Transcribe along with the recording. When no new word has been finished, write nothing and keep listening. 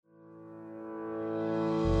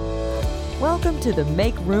Welcome to the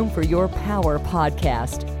Make Room for Your Power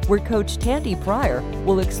podcast, where Coach Tandy Pryor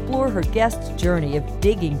will explore her guest's journey of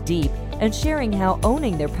digging deep and sharing how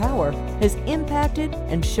owning their power has impacted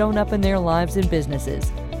and shown up in their lives and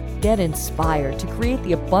businesses. Get inspired to create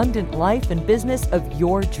the abundant life and business of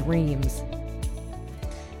your dreams.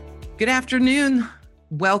 Good afternoon.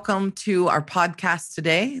 Welcome to our podcast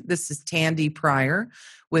today. This is Tandy Pryor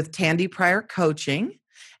with Tandy Pryor Coaching,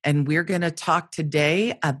 and we're going to talk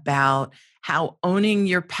today about how owning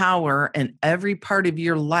your power in every part of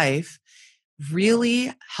your life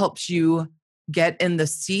really helps you get in the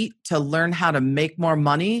seat to learn how to make more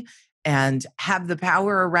money and have the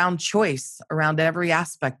power around choice, around every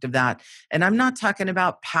aspect of that. And I'm not talking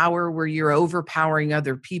about power where you're overpowering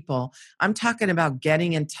other people. I'm talking about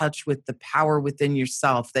getting in touch with the power within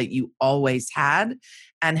yourself that you always had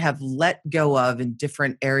and have let go of in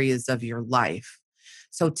different areas of your life.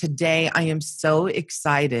 So today I am so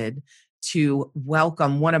excited to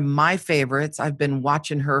welcome one of my favorites. I've been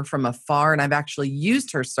watching her from afar and I've actually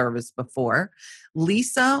used her service before,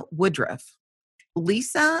 Lisa Woodruff.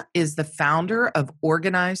 Lisa is the founder of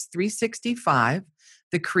Organize 365,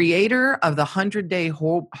 the creator of the 100-Day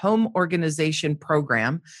Home Organization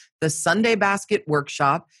Program, the Sunday Basket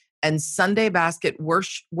Workshop, and Sunday Basket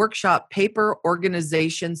Workshop Paper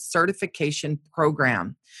Organization Certification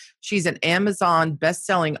Program. She's an Amazon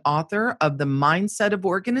best-selling author of The Mindset of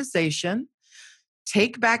Organization,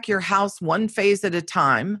 Take Back Your House One Phase at a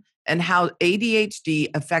Time, and How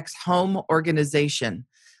ADHD Affects Home Organization.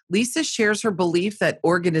 Lisa shares her belief that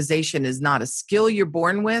organization is not a skill you're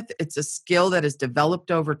born with. It's a skill that is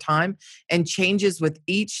developed over time and changes with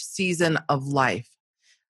each season of life.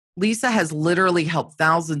 Lisa has literally helped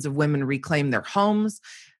thousands of women reclaim their homes,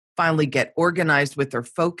 finally get organized with their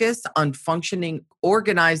focus on functioning,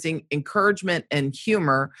 organizing, encouragement, and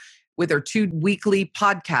humor with her 2 weekly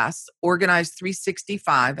podcasts, Organize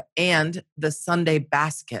 365 and The Sunday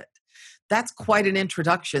Basket. That's quite an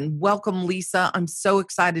introduction. Welcome, Lisa. I'm so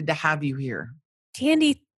excited to have you here.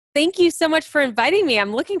 Tandy, thank you so much for inviting me.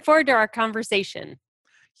 I'm looking forward to our conversation.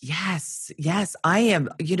 Yes, I am.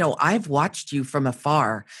 I've watched you from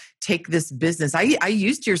afar take this business. I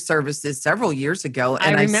used your services several years ago.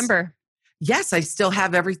 And I remember. Yes, I still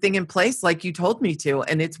have everything in place like you told me to,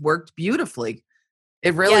 and it's worked beautifully.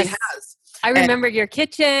 It really has. I remember your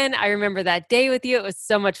kitchen. I remember that day with you. It was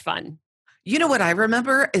so much fun. You know what I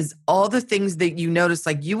remember is all the things that you noticed,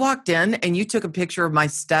 like you walked in and you took a picture of my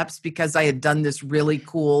steps because I had done this really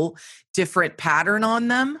cool, different pattern on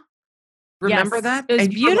them. Remember that? It was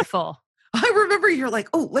beautiful. I remember you're like,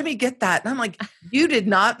 oh, let me get that. And I'm like, you did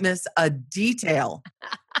not miss a detail.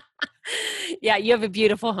 Yeah, you have a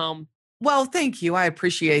beautiful home. Well, thank you. I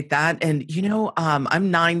appreciate that. And, I'm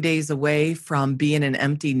 9 days away from being an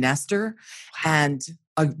empty nester. Wow. And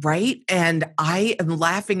right. And I am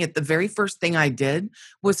laughing at the very first thing I did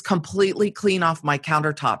was completely clean off my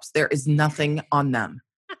countertops. There is nothing on them.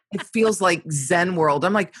 It feels like Zen world.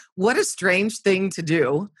 I'm like, what a strange thing to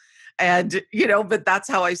do. And, but that's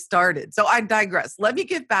how I started. So I digress. Let me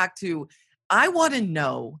get back to, I want to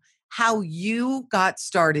know how you got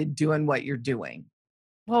started doing what you're doing.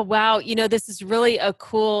 Well, wow. This is really a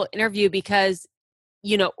cool interview because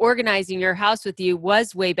organizing your house with you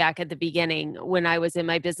was way back at the beginning when I was in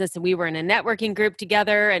my business and we were in a networking group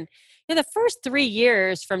together. And in the first 3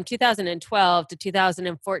 years from 2012 to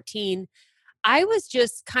 2014, I was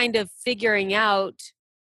just kind of figuring out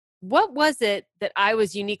what was it that I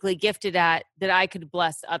was uniquely gifted at that I could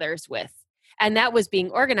bless others with. And that was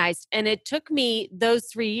being organized. And it took me those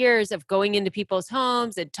 3 years of going into people's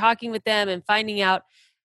homes and talking with them and finding out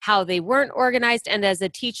how they weren't organized. And as a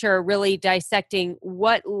teacher, really dissecting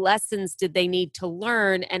what lessons did they need to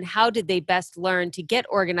learn and how did they best learn to get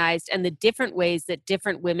organized and the different ways that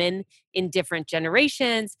different women in different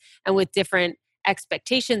generations and with different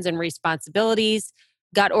expectations and responsibilities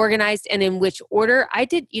got organized and in which order. I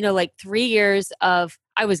did, 3 years of,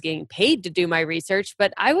 I was getting paid to do my research,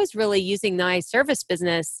 but I was really using my service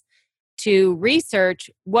business to research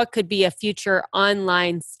what could be a future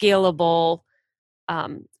online scalable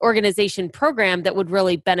organization program that would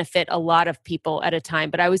really benefit a lot of people at a time.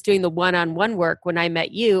 But I was doing the one-on-one work when I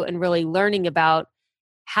met you and really learning about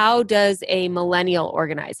how does a millennial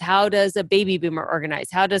organize? How does a baby boomer organize?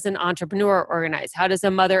 How does an entrepreneur organize? How does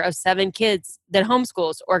a mother of 7 kids that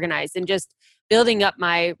homeschools organize? And just building up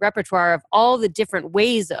my repertoire of all the different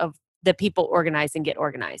ways of that people organize and get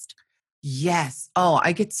organized. Yes. Oh,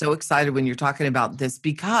 I get so excited when you're talking about this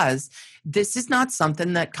because this is not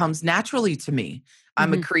something that comes naturally to me.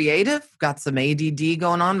 I'm a creative, got some ADD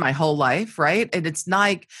going on my whole life, right? And it's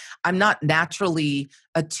like I'm not naturally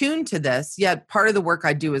attuned to this, yet part of the work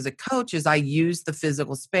I do as a coach is I use the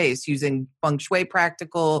physical space using feng shui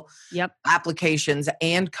practical Yep. applications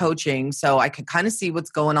and coaching so I can kind of see what's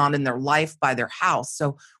going on in their life by their house.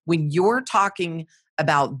 So when you're talking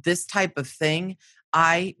about this type of thing,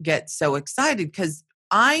 I get so excited because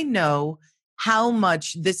I know how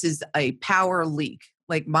much this is a power leak.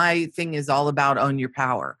 Like my thing is all about own your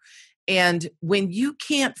power. And when you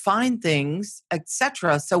can't find things,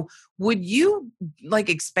 etc. So would you like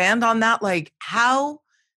expand on that? Like how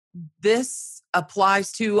this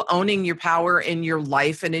applies to owning your power in your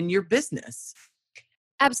life and in your business?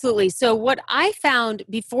 Absolutely. So what I found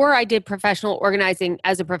before I did professional organizing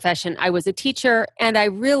as a profession, I was a teacher and I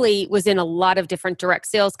really was in a lot of different direct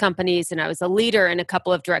sales companies and I was a leader in a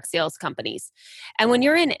couple of direct sales companies. And when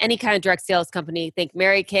you're in any kind of direct sales company, think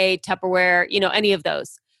Mary Kay, Tupperware, any of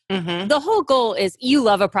those. Mm-hmm. The whole goal is you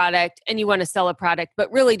love a product and you want to sell a product,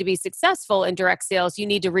 but really to be successful in direct sales, you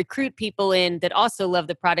need to recruit people in that also love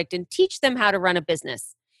the product and teach them how to run a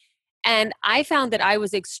business. And I found that I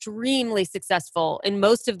was extremely successful in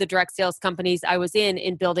most of the direct sales companies I was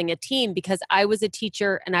in building a team because I was a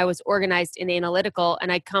teacher and I was organized and analytical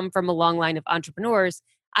and I come from a long line of entrepreneurs.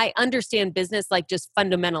 I understand business like just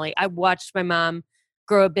fundamentally. I watched my mom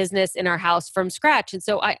grow a business in our house from scratch. And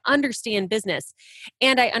so I understand business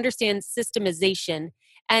and I understand systemization.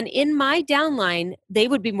 And in my downline, they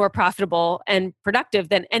would be more profitable and productive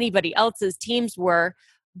than anybody else's teams were.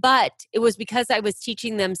 But it was because I was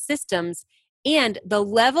teaching them systems and the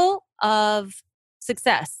level of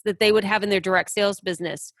success that they would have in their direct sales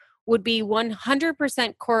business would be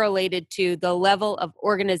 100% correlated to the level of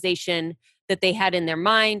organization that they had in their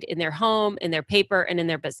mind, in their home, in their paper, and in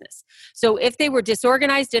their business. So if they were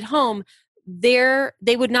disorganized at home,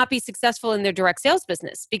 they would not be successful in their direct sales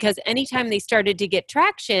business because anytime they started to get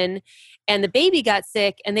traction and the baby got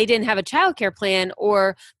sick and they didn't have a childcare plan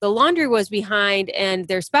or the laundry was behind and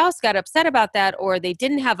their spouse got upset about that or they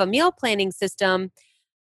didn't have a meal planning system,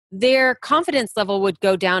 their confidence level would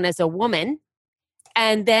go down as a woman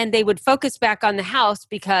and then they would focus back on the house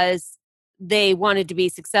because they wanted to be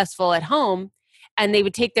successful at home. And they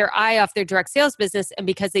would take their eye off their direct sales business. And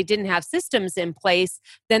because they didn't have systems in place,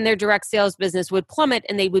 then their direct sales business would plummet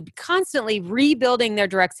and they would be constantly rebuilding their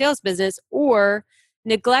direct sales business or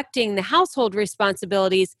neglecting the household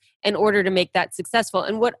responsibilities in order to make that successful.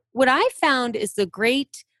 And what I found is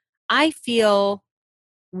I feel,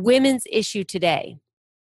 women's issue today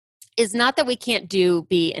is not that we can't do,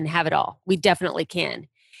 be, and have it all. We definitely can.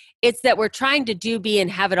 It's that we're trying to do, be,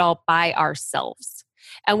 and have it all by ourselves.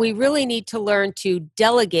 And we really need to learn to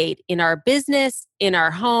delegate in our business, in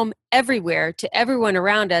our home, everywhere to everyone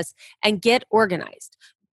around us and get organized.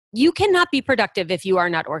 You cannot be productive if you are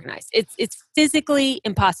not organized. It's physically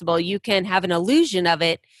impossible. You can have an illusion of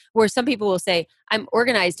it where some people will say, I'm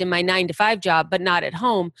organized in my 9-to-5 job, but not at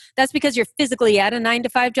home. That's because you're physically at a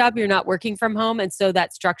 9-to-5 job. You're not working from home. And so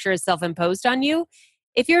that structure is self-imposed on you.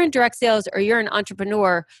 If you're in direct sales or you're an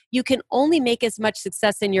entrepreneur, you can only make as much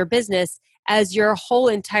success in your business as your whole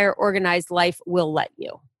entire organized life will let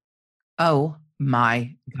you. Oh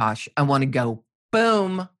my gosh. I want to go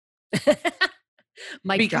boom.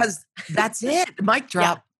 Because that's it. Mic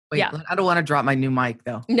drop. Yeah. Wait, I don't want to drop my new mic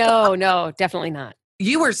though. No, definitely not.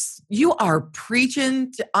 You are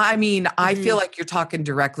preaching. I feel like you're talking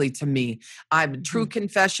directly to me. I'm true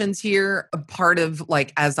confessions here. A part of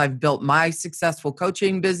as I've built my successful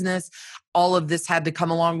coaching business, all of this had to come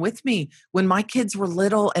along with me when my kids were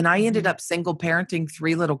little and I ended up single parenting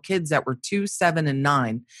 3 little kids that were 2, 7, and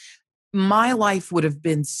 9. My life would have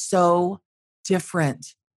been so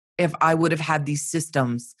different if I would have had these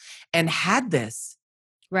systems and had this.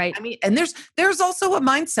 Right. And there's also a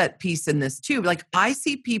mindset piece in this too. I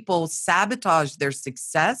see people sabotage their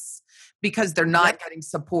success because they're not getting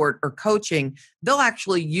support or coaching. They'll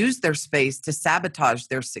actually use their space to sabotage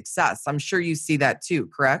their success. I'm sure you see that too,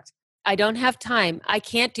 correct? I don't have time. I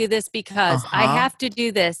can't do this because I have to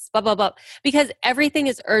do this, blah, blah, blah. Because everything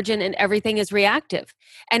is urgent and everything is reactive.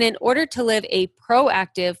 And in order to live a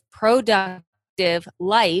proactive, productive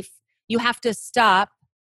life, you have to stop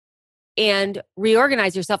and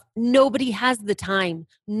reorganize yourself. Nobody has the time.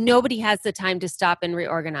 Nobody has the time to stop and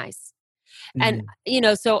reorganize. And,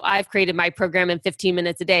 so I've created my program in 15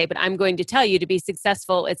 minutes a day, but I'm going to tell you to be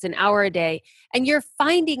successful, it's an hour a day. And you're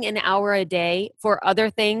finding an hour a day for other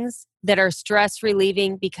things that are stress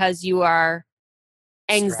relieving because you are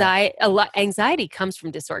anxiety comes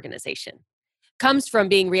from disorganization, comes from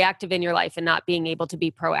being reactive in your life and not being able to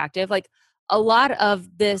be proactive. A lot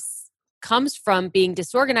of this comes from being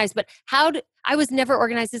disorganized. But I was never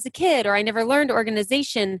organized as a kid, or I never learned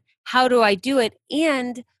organization. How do I do it?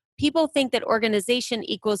 And people think that organization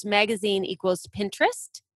equals magazine equals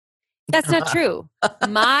Pinterest. That's not true.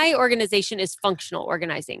 My organization is functional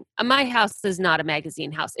organizing. My house is not a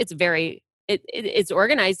magazine house. It's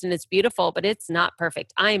organized and it's beautiful, but it's not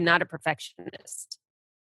perfect. I am not a perfectionist.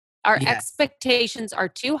 Our Yes. expectations are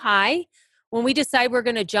too high. When we decide we're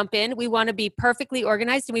going to jump in, we want to be perfectly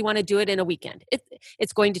organized and we want to do it in a weekend.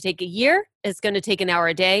 It's going to take a year. It's going to take an hour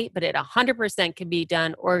a day, but it 100% can be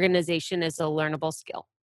done. Organization is a learnable skill.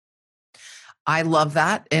 I love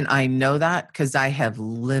that. And I know that because I have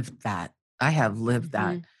lived that.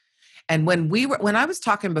 Mm-hmm. And when I was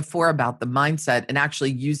talking before about the mindset and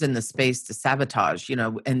actually using the space to sabotage,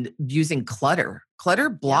 and using clutter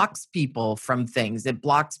blocks people from things. It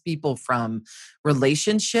blocks people from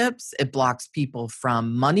relationships. It blocks people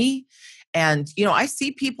from money. And, I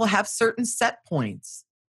see people have certain set points,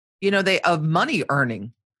 of money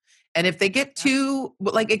earning. And if they get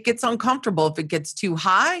it gets uncomfortable. If it gets too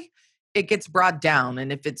high, it gets brought down.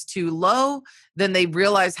 And if it's too low, then they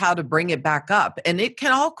realize how to bring it back up. And it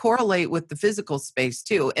can all correlate with the physical space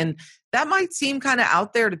too. And that might seem kind of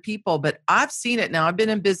out there to people, but I've seen it now. I've been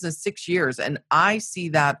in business 6 years and I see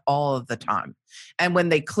that all of the time. And when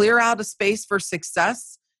they clear out a space for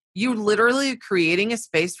success, you literally are creating a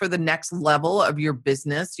space for the next level of your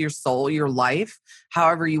business, your soul, your life,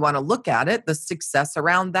 however you want to look at it, the success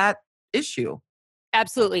around that issue.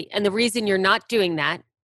 Absolutely. And the reason you're not doing that,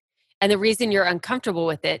 and the reason you're uncomfortable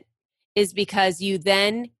with it, is because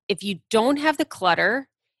if you don't have the clutter,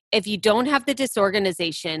 if you don't have the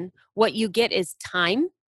disorganization, what you get is time.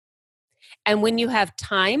 And when you have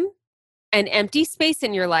time and empty space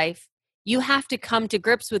in your life, you have to come to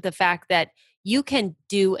grips with the fact that you can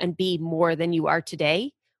do and be more than you are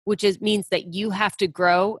today, which means that you have to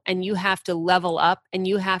grow and you have to level up and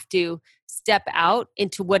you have to step out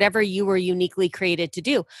into whatever you were uniquely created to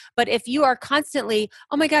do. But if you are constantly,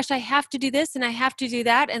 oh my gosh, I have to do this and I have to do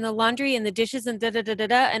that, and the laundry and the dishes and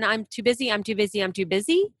and I'm too busy,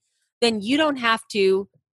 then you don't have to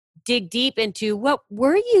dig deep into what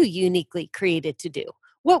were you uniquely created to do?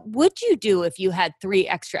 What would you do if you had 3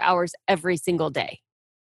 extra hours every single day?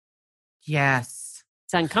 Yes.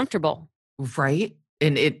 It's uncomfortable. Right.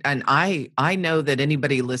 And I know that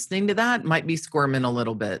anybody listening to that might be squirming a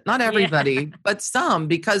little bit. Not everybody, but some,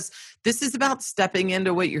 because this is about stepping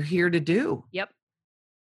into what you're here to do. Yep.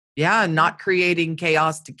 Yeah, not creating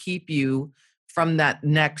chaos to keep you from that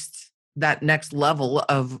next level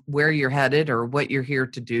of where you're headed or what you're here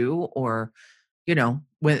to do, or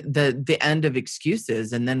when the end of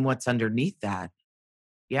excuses and then what's underneath that.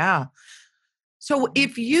 Yeah. So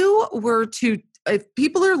if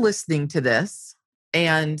people are listening to this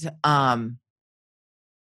and, from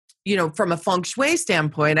a feng shui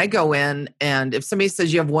standpoint, I go in and if somebody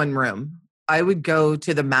says you have one room, I would go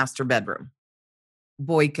to the master bedroom.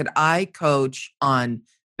 Boy, could I coach on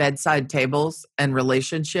bedside tables and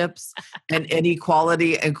relationships and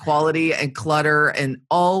inequality and quality and clutter. And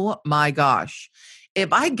oh my gosh,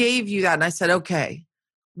 if I gave you that and I said, okay,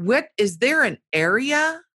 is there an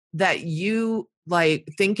area that you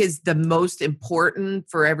think is the most important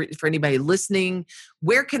for anybody listening?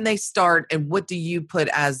 Where can they start and what do you put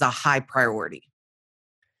as a high priority?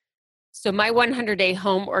 So my 100-day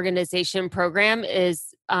home organization program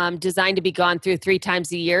is designed to be gone through 3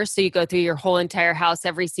 times a year. So you go through your whole entire house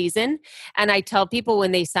every season. And I tell people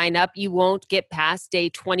when they sign up, you won't get past day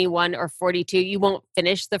 21 or 42. You won't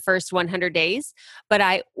finish the first 100 days, but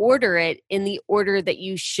I order it in the order that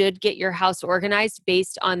you should get your house organized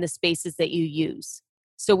based on the spaces that you use.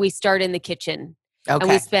 So we start in the kitchen. Okay.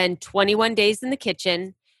 And we spend 21 days in the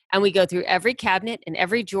kitchen. And we go through every cabinet and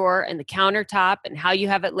every drawer and the countertop and how you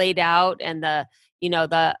have it laid out and the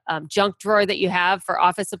junk drawer that you have for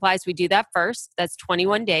office supplies. We do that first. That's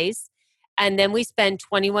 21 days. And then we spend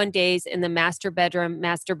 21 days in the master bedroom,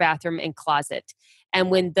 master bathroom, and closet.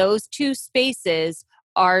 And when those 2 spaces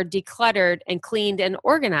are decluttered and cleaned and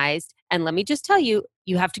organized, and let me just tell you,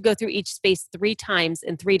 you have to go through each space 3 times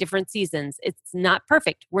in 3 different seasons. It's not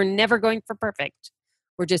perfect. We're never going for perfect.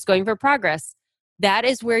 We're just going for progress. That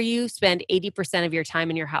is where you spend 80% of your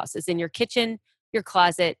time in your house, is in your kitchen, your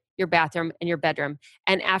closet, your bathroom, and your bedroom.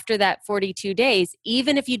 And after that 42 days,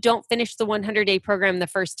 even if you don't finish the 100-day program the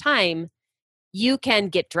first time, you can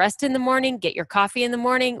get dressed in the morning, get your coffee in the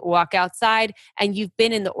morning, walk outside, and you've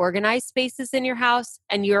been in the organized spaces in your house,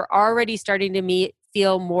 and you're already starting to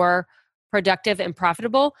feel more productive and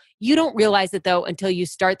profitable. You don't realize it though until you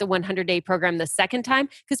start the 100-day program the second time,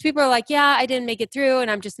 because people are like, yeah, I didn't make it through and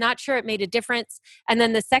I'm just not sure it made a difference. And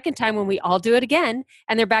then the second time when we all do it again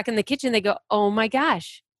and they're back in the kitchen, they go, oh my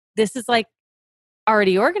gosh, this is like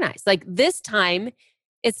already organized. Like this time,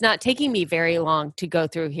 it's not taking me very long to go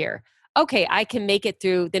through here. Okay, I can make it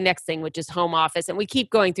through the next thing, which is home office. And we keep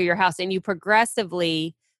going through your house and you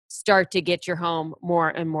progressively start to get your home more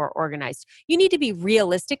and more organized. You need to be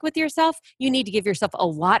realistic with yourself. You need to give yourself a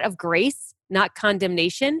lot of grace, not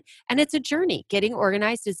condemnation. And it's a journey. Getting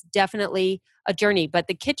organized is definitely a journey. But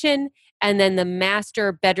the kitchen and then the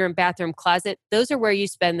master bedroom, bathroom, closet, those are where you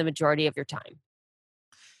spend the majority of your time.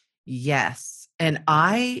 Yes. And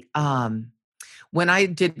when I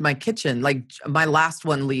did my kitchen, like my last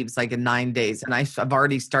one leaves like in 9 days, and I've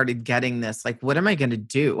already started getting this, like, what am I going to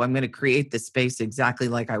do? I'm going to create the space exactly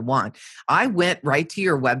like I want. I went right to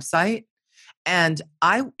your website, and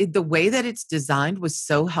the way that it's designed was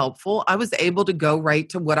so helpful. I was able to go right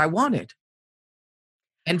to what I wanted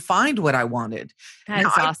and find what I wanted. That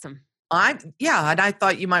is awesome. Yeah, and I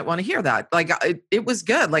thought you might want to hear that. Like it was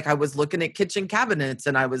good. Like I was looking at kitchen cabinets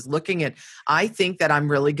and I was looking at, I think that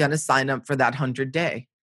I'm really going to sign up for that 100-day.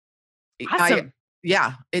 Awesome.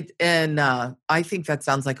 I think that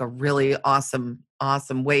sounds like a really awesome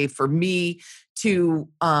way for me to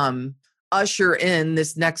usher in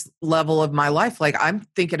this next level of my life. Like I'm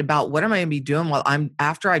thinking about what am I going to be doing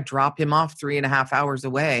after I drop him off 3.5 hours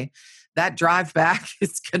away. That drive back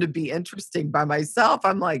is going to be interesting by myself.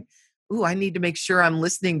 I'm like, ooh, I need to make sure I'm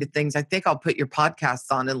listening to things. I think I'll put your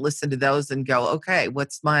podcasts on and listen to those and go, okay,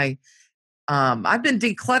 what's my, I've been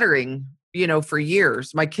decluttering, for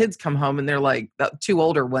years. My kids come home and they're like, the two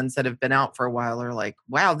older ones that have been out for a while are like,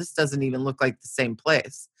 wow, this doesn't even look like the same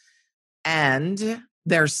place. And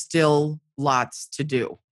there's still lots to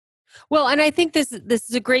do. Well, and I think this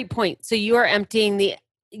is a great point. So you are entering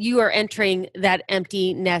that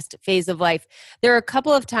empty nest phase of life. There are a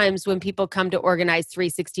couple of times when people come to Organize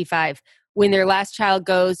 365 when their last child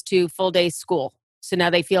goes to full day school. So now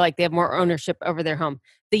they feel like they have more ownership over their home.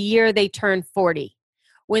 The year they turn 40,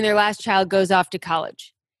 when their last child goes off to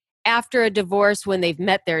college. After a divorce, when they've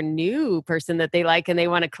met their new person that they like and they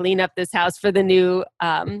want to clean up this house for the new,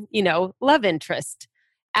 love interest.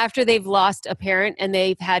 After they've lost a parent and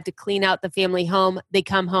they've had to clean out the family home, they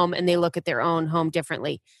come home and they look at their own home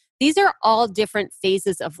differently. These are all different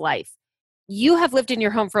phases of life. You have lived in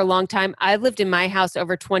your home for a long time. I've lived in my house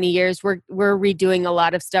over 20 years. We're redoing a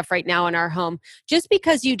lot of stuff right now in our home. Just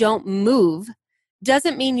because you don't move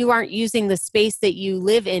doesn't mean you aren't using the space that you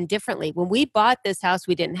live in differently. When we bought this house,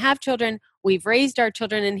 we didn't have children. We've raised our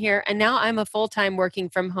children in here. And now I'm a full-time working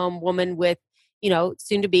from home woman with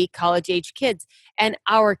soon to be college age kids. And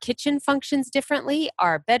our kitchen functions differently.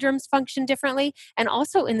 Our bedrooms function differently. And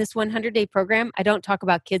also in this 100-day program, I don't talk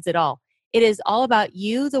about kids at all. It is all about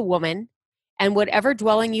you, the woman, and whatever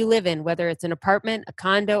dwelling you live in, whether it's an apartment, a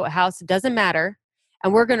condo, a house, it doesn't matter.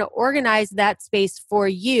 And we're going to organize that space for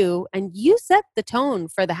you. And you set the tone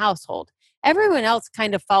for the household. Everyone else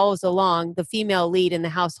kind of follows along the female lead in the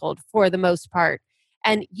household for the most part.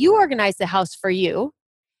 And you organize the house for you.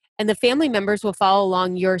 And the family members will follow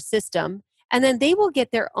along your system. And then they will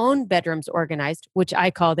get their own bedrooms organized, which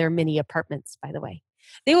I call their mini apartments, by the way.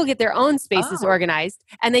 They will get their own spaces organized.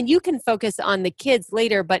 And then you can focus on the kids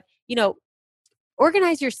later. But,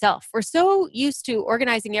 organize yourself. We're so used to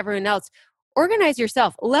organizing everyone else. Organize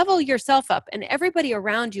yourself. Level yourself up. And everybody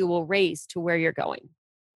around you will raise to where you're going.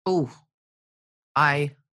 Oh,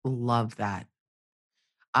 I love that.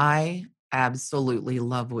 I absolutely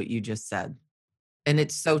love what you just said. And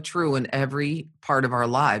it's so true in every part of our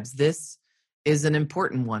lives. This is an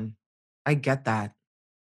important one. I get that.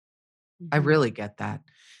 I really get that.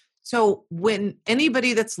 So when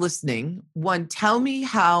anybody that's listening, tell me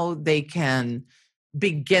how they can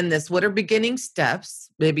begin this. What are beginning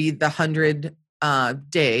steps? Maybe the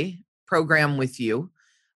 100-day program with you.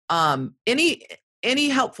 Any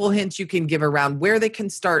helpful hints you can give around where they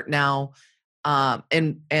can start now,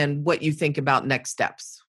 and what you think about next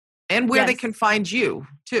steps? And where they can find you,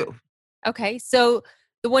 too. Okay. So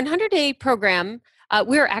the 100-day program,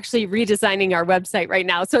 we're actually redesigning our website right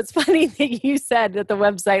now. So it's funny that you said that the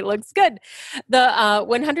website looks good. The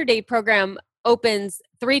 100-day program opens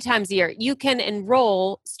 3 times a year. You can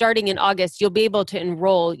enroll starting in August. You'll be able to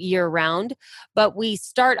enroll year round. But we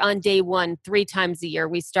start on day 1 3 times a year.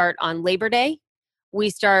 We start on Labor Day. We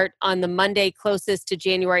start on the Monday closest to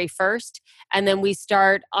January 1st. And then we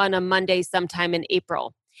start on a Monday sometime in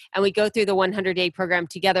April. And we go through the 100-day program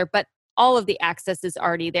together, but all of the access is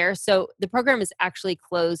already there. So the program is actually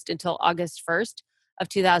closed until August 1st of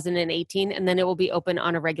 2018, and then it will be open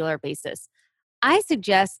on a regular basis. I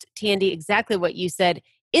suggest, Tandy, exactly what you said.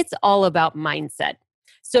 It's all about mindset.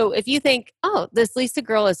 So if you think, oh, this Lisa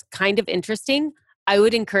girl is kind of interesting, I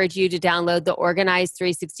would encourage you to download the Organized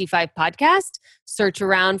 365 podcast, search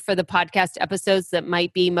around for the podcast episodes that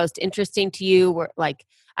might be most interesting to you. Like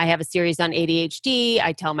I have a series on ADHD,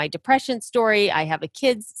 I tell my depression story, I have a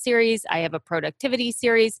kids series, I have a productivity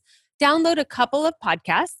series. Download a couple of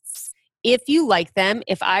podcasts. If you like them,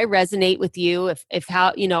 if I resonate with you, if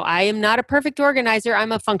how, I am not a perfect organizer,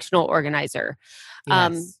 I'm a functional organizer.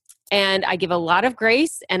 Yes. And I give a lot of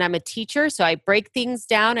grace, and I'm a teacher. So I break things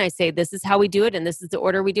down. I say, this is how we do it, and this is the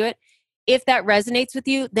order we do it. If that resonates with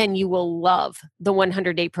you, then you will love the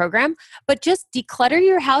 100-day program. But just declutter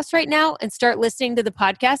your house right now and start listening to the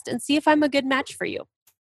podcast and see if I'm a good match for you.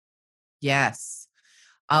 Yes.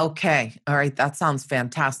 Okay. All right. That sounds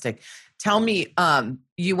fantastic. Tell me,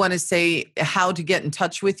 you want to say how to get in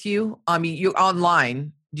touch with you? I mean, you're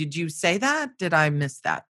online. Did you say that? Did I miss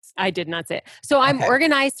that? I did not say it. So I'm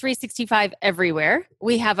Organized 365 everywhere.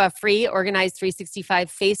 We have a free Organized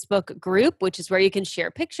 365 Facebook group, which is where you can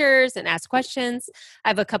share pictures and ask questions. I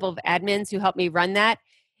have a couple of admins who help me run that.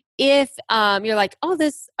 If you're like, oh,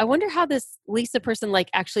 I wonder how this Lisa person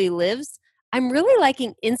actually lives. I'm really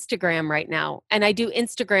liking Instagram right now. And I do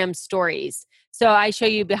Instagram stories. So I show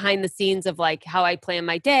you behind the scenes of how I plan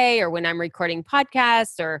my day, or when I'm recording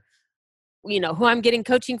podcasts, or who I'm getting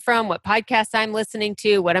coaching from, what podcasts I'm listening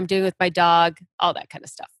to, what I'm doing with my dog, all that kind of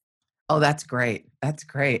stuff. Oh, that's great. That's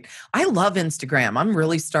great. I love Instagram. I'm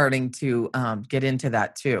really starting to get into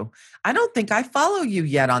that too. I don't think I follow you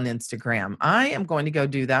yet on Instagram. I am going to go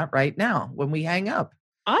do that right now when we hang up.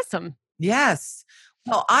 Awesome. Yes.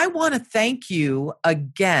 Well, I want to thank you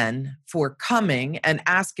again for coming and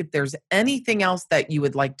ask if there's anything else that you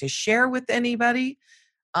would like to share with anybody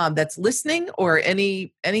that's listening, or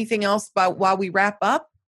anything else while we wrap up?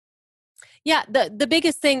 Yeah, the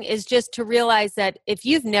biggest thing is just to realize that if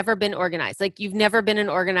you've never been organized, you've never been an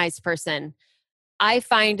organized person, I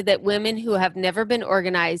find that women who have never been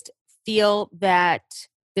organized feel that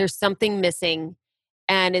there's something missing.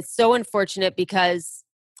 And it's so unfortunate because,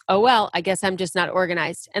 oh, well, I guess I'm just not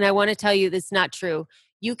organized. And I want to tell you that's not true.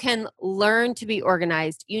 You can learn to be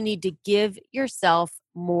organized. You need to give yourself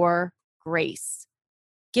more grace.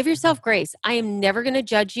 Give yourself grace. I am never going to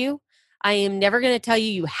judge you. I am never going to tell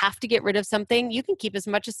you have to get rid of something. You can keep as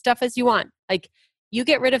much stuff as you want. You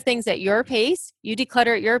get rid of things at your pace. You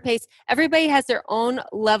declutter at your pace. Everybody has their own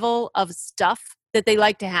level of stuff that they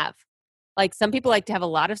like to have. Some people like to have a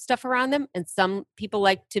lot of stuff around them, and some people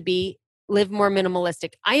like to live more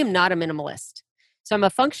minimalistic. I am not a minimalist. So I'm a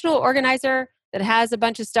functional organizer that has a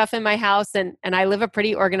bunch of stuff in my house, and I live a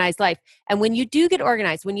pretty organized life. And when you do get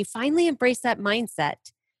organized, when you finally embrace that mindset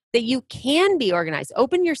that you can be organized,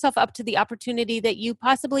 open yourself up to the opportunity that you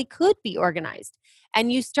possibly could be organized,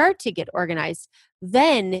 and you start to get organized,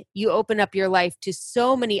 then you open up your life to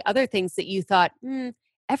so many other things that you thought,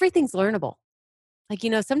 everything's learnable.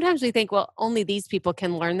 Sometimes we think, well, only these people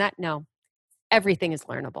can learn that. No, everything is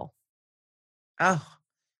learnable. Oh,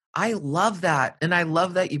 I love that. And I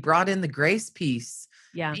love that you brought in the grace piece.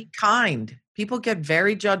 Yeah. Be kind. People get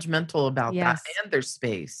very judgmental about that and their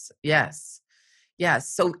space. Yes. Yes.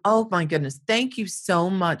 So, oh my goodness. Thank you so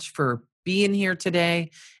much for being here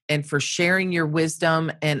today and for sharing your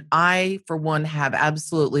wisdom. And I, for one, have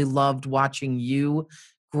absolutely loved watching you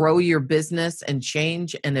grow your business and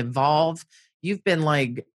change and evolve. You've been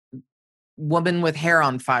like woman with hair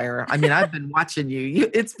on fire. I mean, I've been watching you.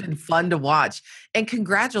 It's been fun to watch. And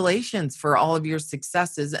congratulations for all of your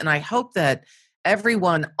successes. And I hope that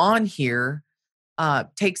everyone on here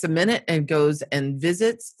takes a minute and goes and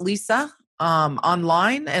visits Lisa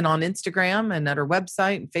online and on Instagram and at her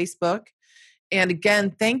website and Facebook. And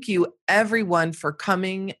again, thank you everyone for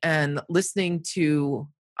coming and listening to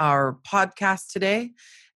our podcast today.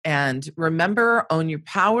 And remember, own your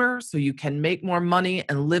power so you can make more money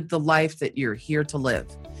and live the life that you're here to live.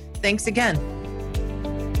 Thanks again.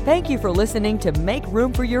 Thank you for listening to Make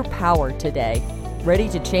Room for Your Power today. Ready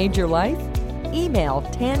to change your life? Email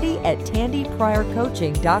Tandy at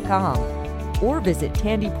tandypryorcoaching.com or visit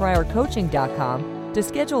tandypryorcoaching.com to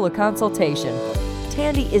schedule a consultation.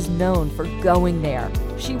 Tandy is known for going there.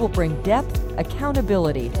 She will bring depth,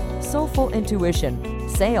 accountability, soulful intuition,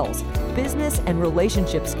 sales, business and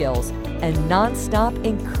relationship skills, and nonstop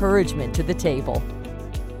encouragement to the table.